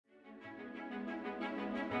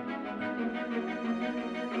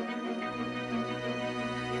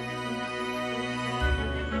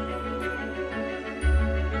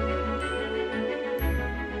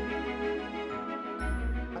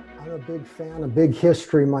big fan of big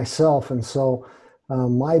history myself, and so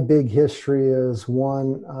my big history is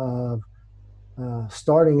one of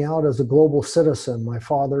starting out as a global citizen. My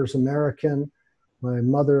father's American, my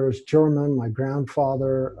mother is German, my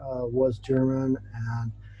grandfather was German,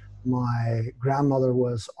 and my grandmother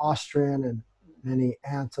was Austrian, and many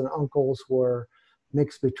aunts and uncles were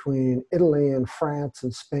mixed between Italy and France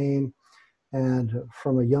and Spain. And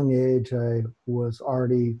from a young age, I was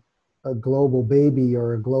already a global baby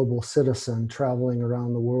or a global citizen, traveling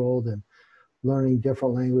around the world and learning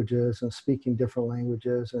different languages and speaking different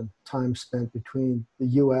languages, and time spent between the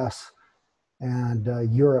US and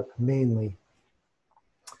Europe mainly.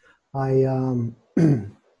 I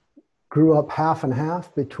grew up half and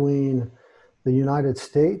half between the United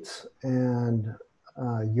States and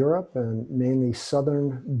Europe, and mainly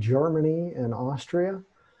southern Germany and Austria.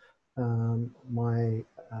 My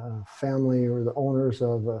family were the owners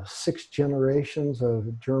of 6 generations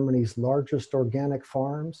of Germany's largest organic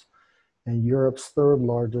farms and Europe's 3rd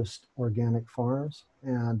largest organic farms.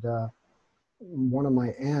 And one of my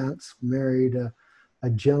aunts married a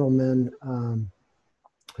gentleman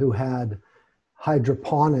who had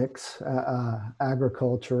hydroponics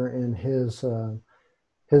agriculture in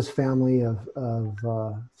his family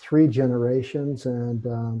of 3 generations.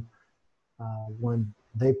 And when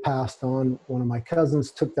they passed on, one of my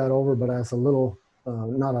cousins took that over, but as a little,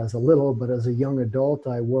 not as a little, but as a young adult,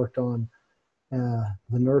 I worked on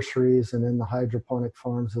the nurseries and in the hydroponic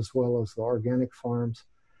farms as well as the organic farms.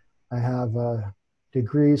 I have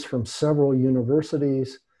degrees from several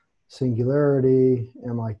universities: Singularity,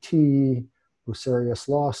 MIT, Bucerius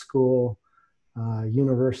Law School,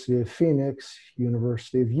 University of Phoenix,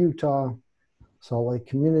 University of Utah, Salt Lake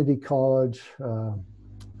Community College,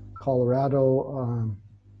 Colorado,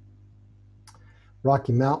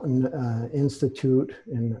 Rocky Mountain Institute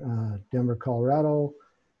in Denver, Colorado,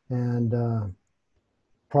 and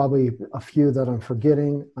probably a few that I'm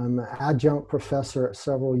forgetting. I'm an adjunct professor at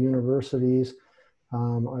several universities.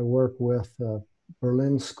 I work with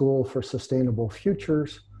Berlin School for Sustainable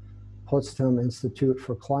Futures, Potsdam Institute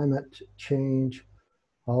for Climate Change,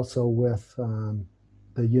 also with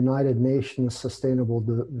the United Nations Sustainable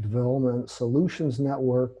Development Solutions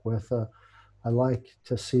Network. With I like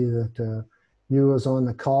to see that Yu was on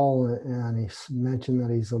the call, and he mentioned that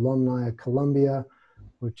he's alumni of Columbia,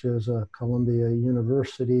 which is a Columbia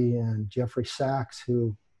University, and Jeffrey Sachs,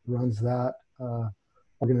 who runs that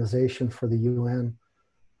organization for the UN,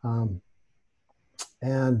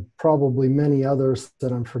 and probably many others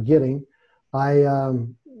that I'm forgetting. I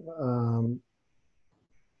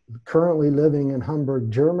currently living in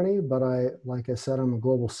Hamburg, Germany, but like I said, I'm a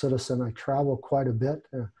global citizen. I travel quite a bit,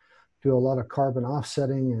 do a lot of carbon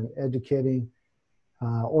offsetting and educating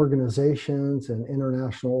organizations and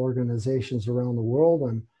international organizations around the world,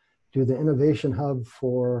 and do the Innovation Hub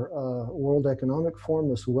for World Economic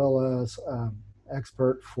Forum, as well as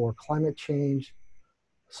expert for climate change,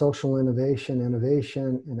 social innovation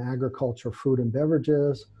in agriculture, food and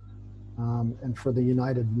beverages. And for the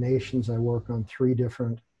United Nations, I work on 3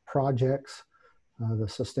 different projects: the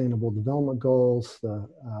Sustainable Development Goals, the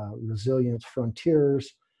Resilient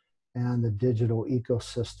Frontiers, and the Digital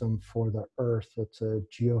Ecosystem for the Earth. It's a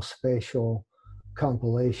geospatial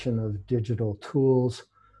compilation of digital tools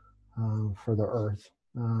for the Earth.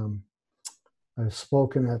 I've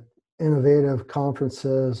spoken at innovative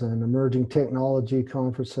conferences and emerging technology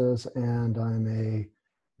conferences, and I'm a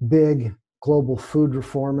big global food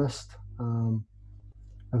reformist.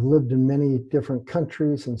 I've lived in many different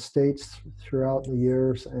countries and states throughout the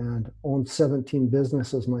years, and owned 17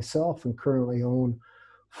 businesses myself, and currently own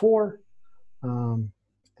 4.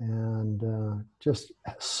 Just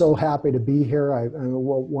so happy to be here.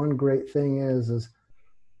 One great thing is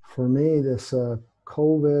for me, this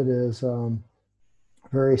COVID is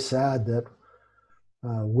very sad that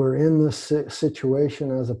we're in this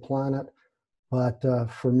situation as a planet. But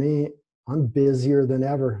for me, I'm busier than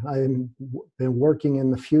ever. I've been working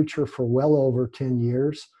in the future for well over 10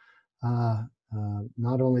 years.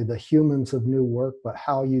 Not only the humans of new work, but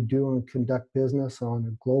how you do and conduct business on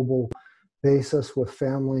a global basis with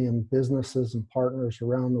family and businesses and partners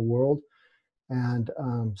around the world. And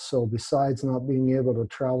so besides not being able to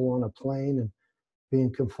travel on a plane and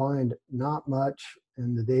being confined, not much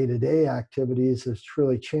in the day-to-day activities has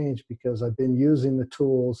truly changed, because I've been using the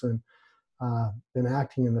tools and been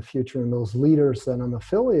acting in the future. And those leaders that I'm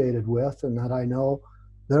affiliated with and that I know,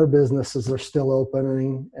 their businesses are still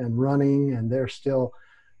opening and running, and they're still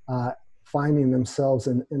finding themselves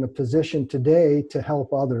in a position today to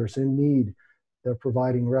help others in need. They're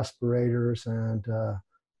providing respirators and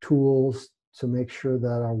tools to make sure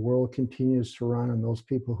that our world continues to run, and those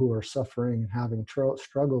people who are suffering and having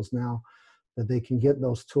struggles now, that they can get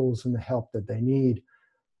those tools and the help that they need.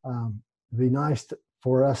 It'd be nice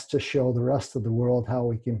for us to show the rest of the world how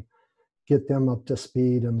we can get them up to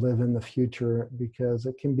speed and live in the future, because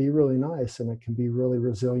it can be really nice and it can be really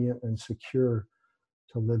resilient and secure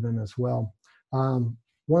to live in as well.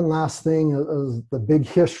 One last thing is the big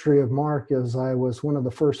history of Marc is I was one of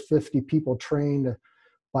the first 50 people trained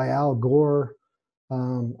by Al Gore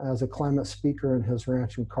as a climate speaker in his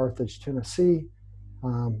ranch in Carthage, Tennessee.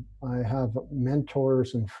 I have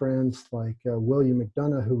mentors and friends like William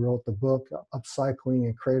McDonough, who wrote the book Upcycling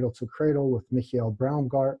and Cradle to Cradle with Michael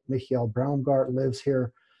Braungart. Michael Braungart lives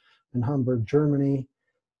here in Hamburg, Germany,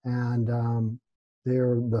 and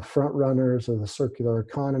they're the front runners of the circular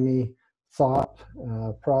economy thought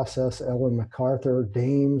process. Ellen MacArthur,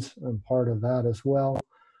 Dames, I'm part of that as well.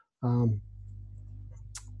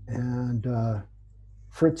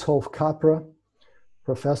 Fritz Hofkapra,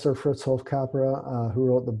 Professor Fritz Hofkapra, who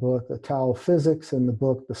wrote the book The Tao of Physics, and the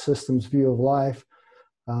book The Systems View of Life,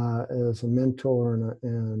 is a mentor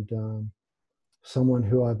and someone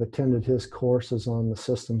who I've attended his courses on the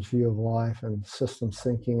systems view of life and systems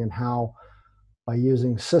thinking, and how by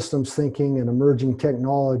using systems thinking and emerging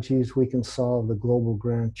technologies, we can solve the global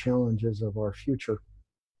grand challenges of our future.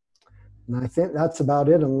 And I think that's about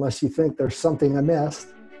it, unless you think there's something I missed.